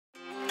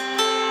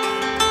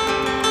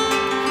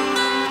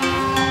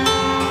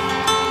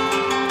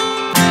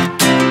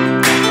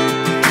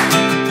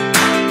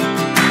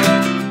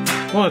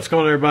What's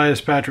going on, everybody?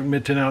 It's Patrick,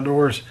 Mid-10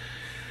 Outdoors.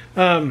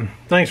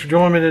 Thanks for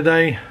joining me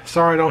today.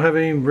 Sorry I don't have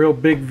any real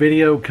big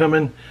video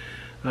coming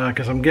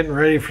because I'm getting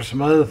ready for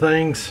some other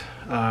things.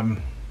 I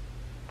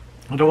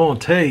don't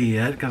want to tell you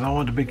yet because I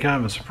want it to be kind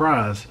of a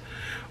surprise.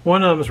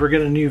 One of them is we're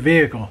getting a new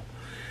vehicle.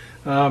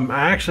 I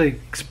actually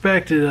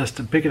expected us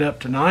to pick it up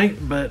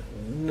tonight, but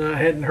I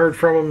hadn't heard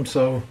from them,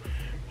 so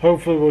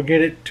hopefully we'll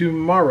get it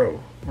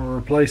tomorrow. We're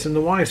replacing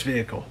the wife's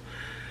vehicle.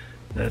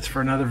 That's for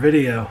another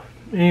video.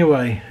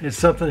 Anyway, it's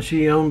something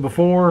she owned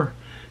before.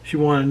 She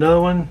wanted another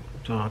one,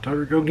 so I told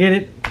her to go get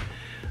it.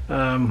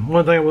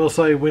 One thing I will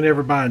say, we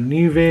never buy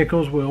new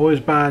vehicles. We always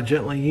buy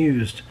gently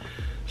used,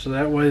 so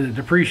that way the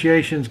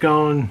depreciation's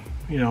gone.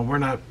 You know, we're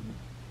not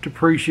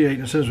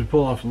depreciating as soon as we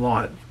pull off the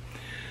lot.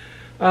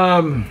 We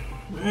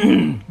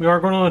are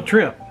going on a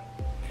trip,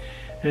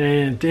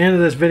 and at the end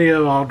of this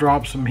video I'll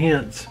drop some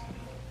hints.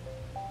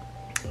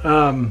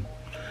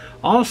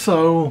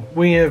 Also,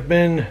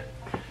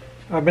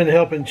 I've been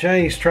helping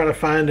Chase try to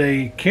find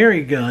a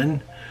carry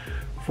gun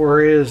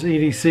for his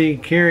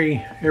EDC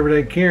carry,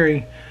 everyday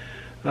carry.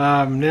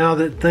 Now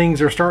that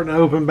things are starting to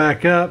open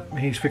back up,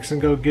 he's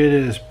fixing to go get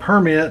his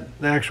permit,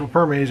 the actual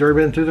permit. He's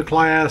already been through the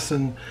class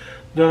and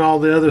done all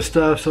the other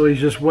stuff, so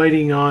he's just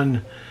waiting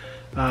on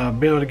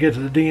being able to get to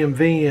the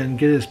DMV and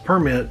get his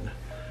permit,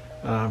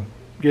 get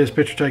his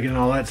picture taken and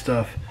all that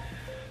stuff.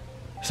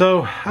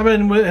 So I've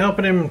been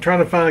helping him trying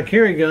to find a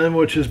carry gun,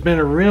 which has been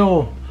a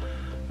real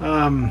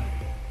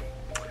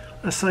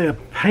let's say a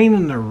pain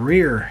in the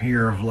rear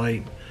here of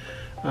late.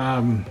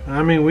 I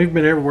mean, we've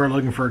been everywhere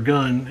looking for a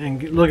gun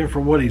and looking for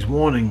what he's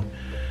wanting,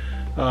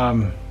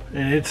 and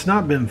it's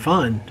not been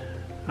fun.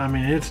 I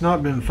mean, it's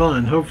not been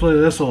fun. Hopefully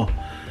this will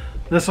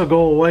go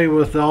away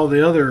with all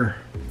the other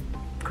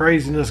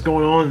craziness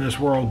going on in this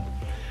world.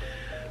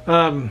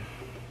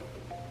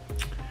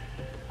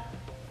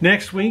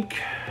 Next weekend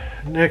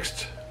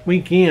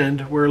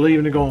we're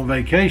leaving to go on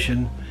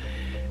vacation,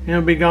 and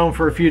we'll be gone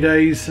for a few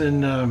days,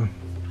 and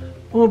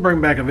we'll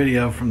bring back a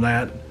video from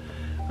that.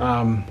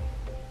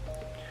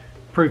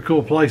 Pretty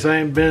cool place. I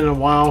ain't been in a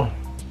while.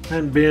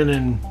 Hadn't been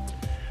in,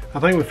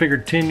 I think we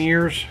figured 10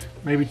 years,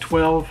 maybe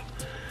 12.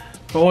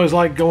 I always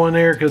like going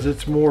there because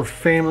it's more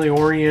family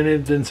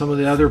oriented than some of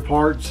the other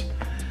parts.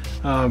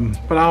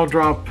 But I'll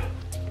drop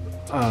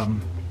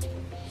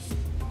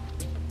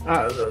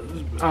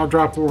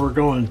where we're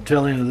going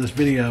till the end of this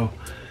video.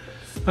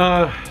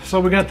 So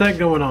we got that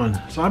going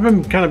on. So I've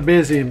been kind of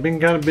busy at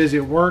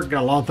work.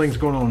 Got a lot of things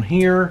going on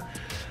here.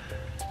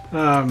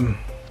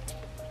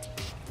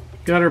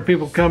 Gutter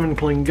people coming,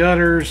 clean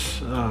gutters.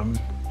 Got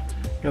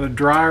a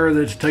dryer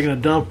that's taking a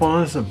dump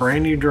on us, a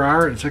brand new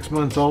dryer. It's 6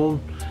 months old.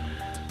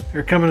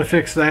 They're coming to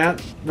fix that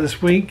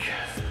this week.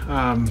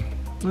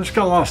 Just got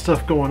a lot of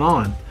stuff going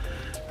on.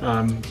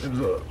 It was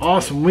an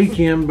awesome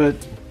weekend, but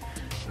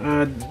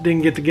I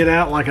didn't get to get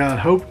out like I'd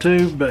hoped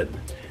to, but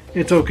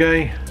it's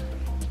okay.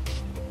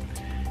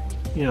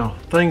 You know,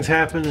 things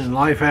happen and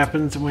life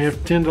happens, and we have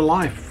to tend to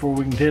life before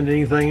we can tend to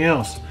anything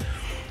else.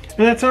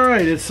 And that's all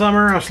right. It's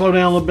summer. I slow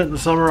down a little bit in the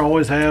summer. I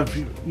always have,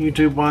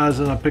 YouTube wise,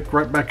 and I pick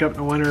right back up in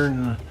the winter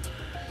and the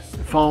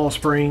fall,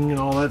 spring, and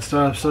all that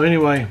stuff. So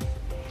anyway,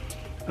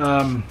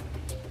 I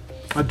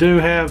do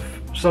have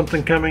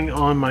something coming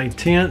on my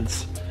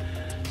tents.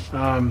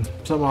 Something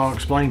I'll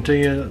explain to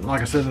you,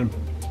 like I said, in a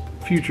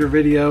future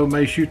video.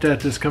 May shoot that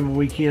this coming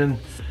weekend.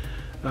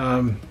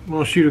 I'm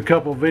going to shoot a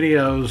couple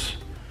videos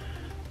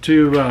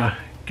to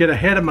get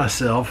ahead of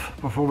myself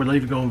before we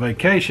leave to go on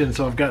vacation,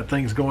 so I've got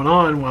things going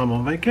on while I'm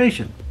on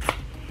vacation.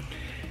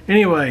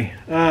 Anyway,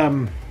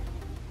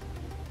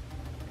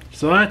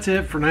 so that's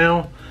it for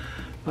now.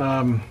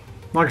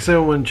 Like I said,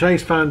 when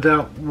Chase finds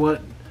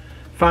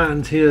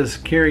his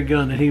carry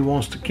gun that he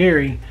wants to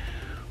carry,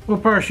 we'll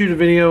probably shoot a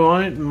video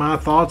on it and my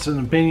thoughts and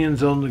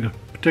opinions on the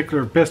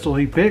particular pistol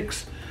he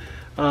picks.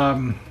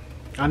 I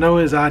know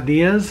his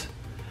ideas.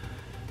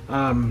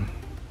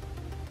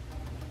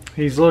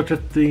 He's looked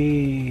at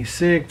the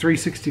SIG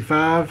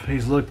 365.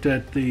 He's looked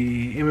at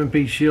the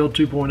M&P Shield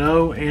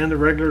 2.0 and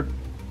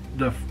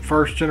the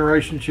first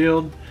generation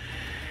Shield.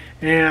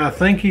 And I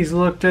think he's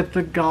looked at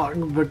the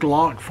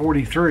Glock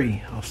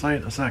 43. I'll say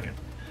it in a second.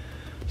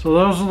 So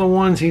those are the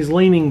ones he's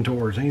leaning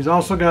towards. And he's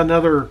also got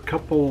another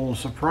couple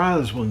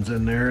surprise ones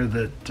in there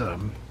that,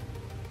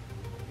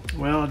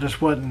 well, I just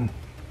wasn't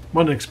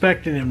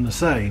expecting him to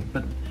say.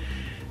 But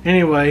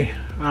anyway,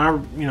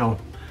 I'll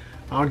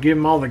give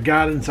him all the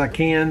guidance I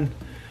can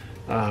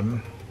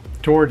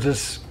towards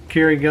this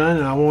carry gun,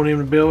 and I want him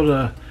to be able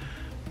to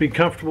be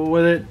comfortable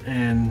with it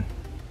and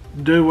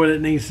do what it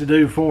needs to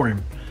do for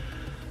him.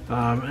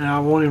 And I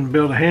want him to be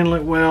able to handle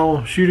it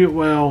well, shoot it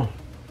well,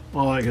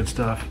 all that good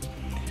stuff.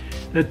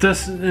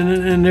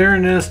 And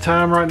during this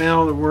time right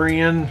now that we're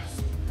in,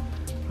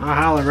 I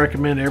highly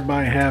recommend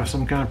everybody have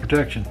some kind of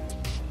protection.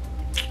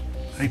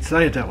 I hate to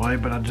say it that way,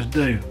 but I just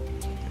do.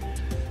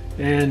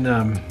 And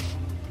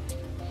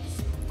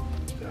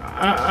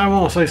I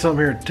want to say something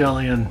here to tell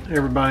in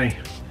everybody.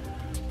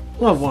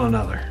 Love one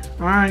another.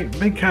 Alright,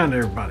 be kind to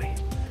everybody.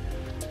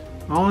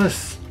 All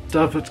this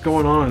stuff that's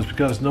going on is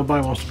because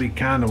nobody wants to be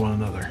kind to one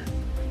another.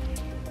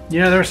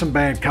 Yeah, there's some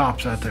bad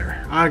cops out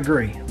there. I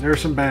agree. There's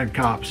some bad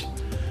cops.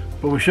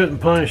 But we shouldn't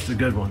punish the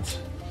good ones.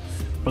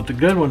 But the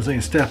good ones need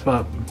to step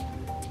up.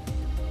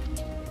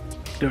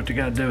 Do what you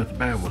got to do with the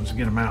bad ones and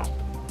get them out.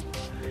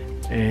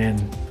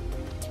 And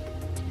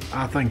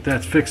I think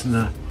that's fixing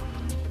to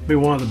be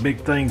one of the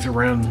big things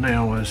around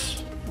now,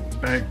 is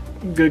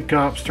good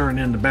cops turn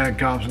into bad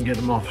cops and get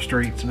them off the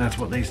streets, and that's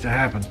what needs to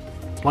happen.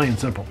 Plain and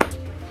simple.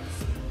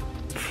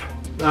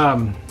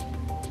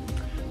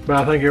 But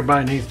I think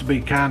everybody needs to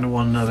be kind to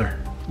one another,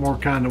 more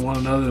kind to one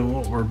another than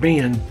what we're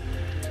being.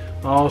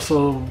 I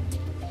also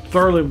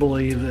thoroughly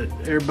believe that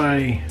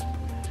everybody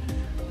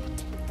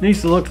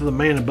needs to look to the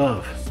man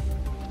above.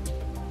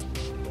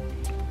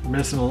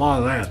 Missing a lot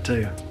of that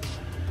too.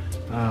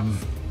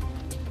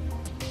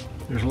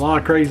 There's a lot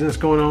of craziness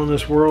going on in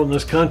this world, in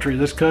this country.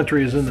 This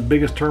country is in the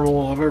biggest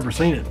turmoil I've ever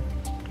seen it.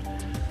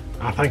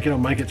 I think it'll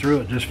make it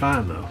through it just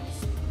fine though.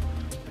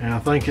 And I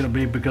think it'll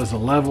be because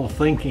of level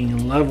thinking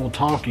and level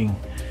talking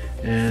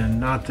and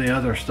not the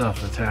other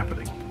stuff that's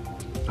happening.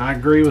 I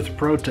agree with the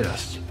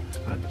protests.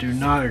 I do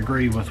not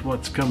agree with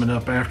what's coming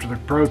up after the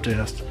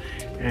protest.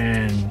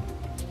 And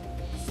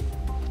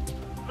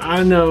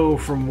I know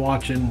from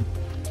watching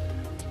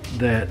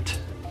that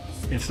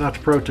it's not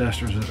the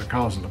protesters that are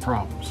causing the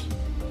problems.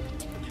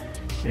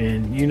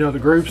 And you know the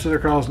groups that are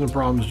causing the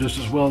problems just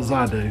as well as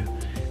I do.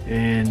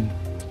 And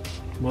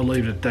we'll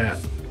leave it at that.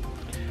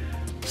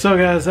 So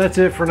guys, that's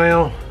it for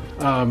now.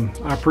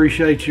 I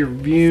appreciate your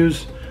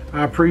views.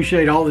 I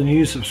appreciate all the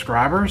new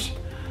subscribers.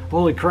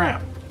 Holy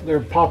crap, they're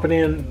popping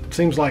in.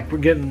 Seems like we're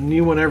getting a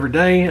new one every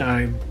day.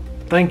 I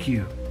thank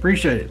you,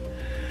 appreciate it.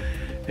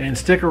 And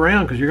stick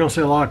around because you're gonna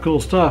see a lot of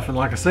cool stuff. And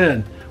like I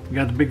said, we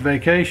got the big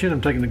vacation.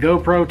 I'm taking the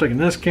GoPro, taking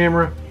this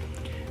camera.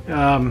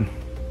 And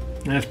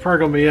it's probably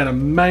gonna be it. I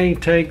may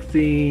take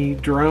the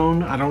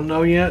drone, I don't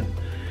know yet.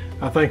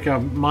 I think I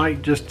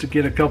might, just to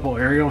get a couple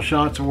aerial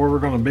shots of where we're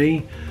gonna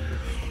be.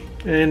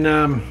 And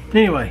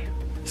anyway,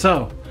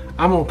 so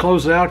I'm gonna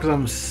close it out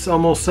because I'm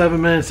almost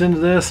 7 minutes into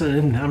this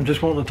and I'm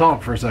just wanting to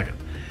talk for a second.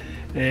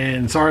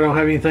 And sorry I don't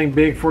have anything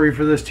big for you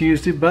for this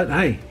Tuesday, but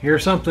hey,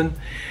 here's something.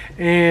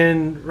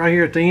 And right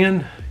here at the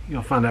end,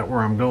 you'll find out where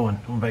I'm going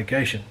on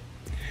vacation.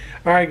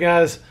 All right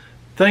guys,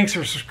 thanks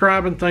for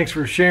subscribing, thanks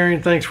for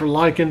sharing, thanks for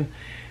liking,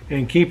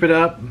 and keep it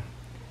up.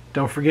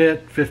 Don't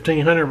forget,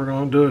 1500, we're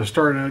going to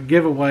start a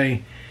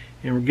giveaway,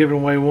 and we're giving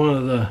away one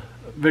of the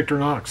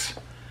Victorinox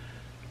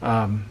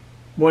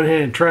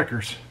one-handed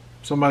trekkers.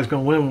 Somebody's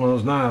going to win one of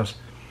those knives,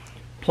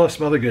 plus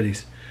some other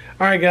goodies.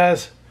 All right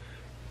guys,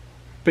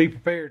 be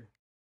prepared.